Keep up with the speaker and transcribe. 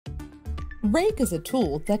RAEK is a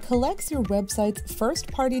tool that collects your website's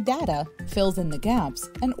first-party data, fills in the gaps,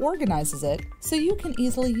 and organizes it so you can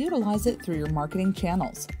easily utilize it through your marketing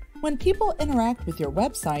channels. When people interact with your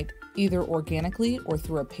website, either organically or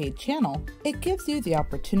through a paid channel, it gives you the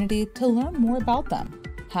opportunity to learn more about them,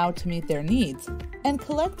 how to meet their needs, and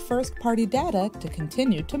collect first-party data to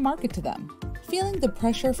continue to market to them. Feeling the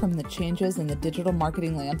pressure from the changes in the digital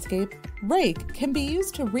marketing landscape, RAEK can be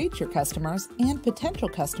used to reach your customers and potential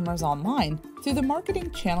customers online through the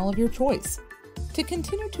marketing channel of your choice. To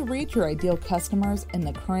continue to reach your ideal customers in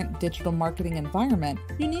the current digital marketing environment,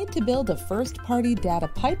 you need to build a first-party data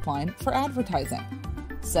pipeline for advertising.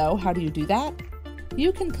 So, how do you do that?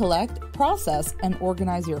 You can collect, process, and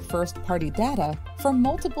organize your first-party data from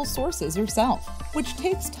multiple sources yourself, which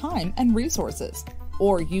takes time and resources.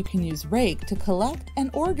 Or you can use RAEK to collect and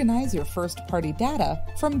organize your first-party data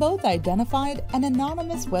from both identified and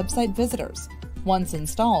anonymous website visitors. Once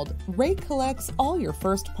installed, RAEK collects all your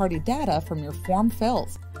first-party data from your form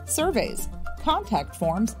fills, surveys, contact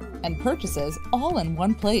forms, and purchases all in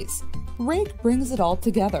one place. RAEK brings it all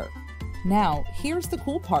together. Now, here's the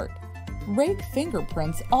cool part. RAEK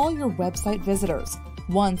fingerprints all your website visitors.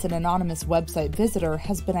 Once an anonymous website visitor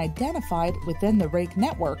has been identified within the RAEK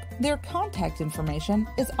network, their contact information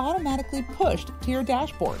is automatically pushed to your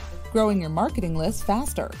dashboard, growing your marketing list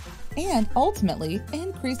faster, and ultimately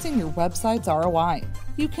increasing your website's ROI.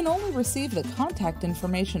 You can only receive the contact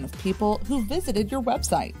information of people who visited your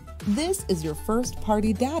website. This is your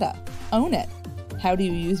first-party data. Own it. How do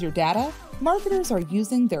you use your data? Marketers are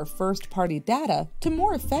using their first-party data to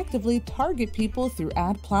more effectively target people through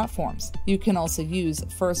ad platforms. You can also use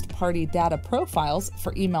first-party data profiles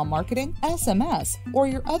for email marketing, SMS, or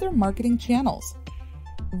your other marketing channels.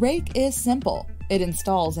 RAEK is simple. It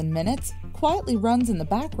installs in minutes, quietly runs in the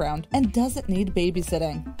background, and doesn't need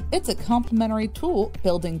babysitting. It's a complementary tool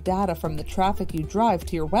building data from the traffic you drive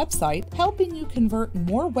to your website, helping you convert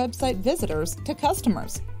more website visitors to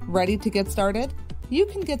customers. Ready to get started? You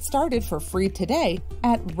can get started for free today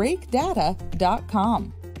at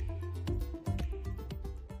raekdata.com.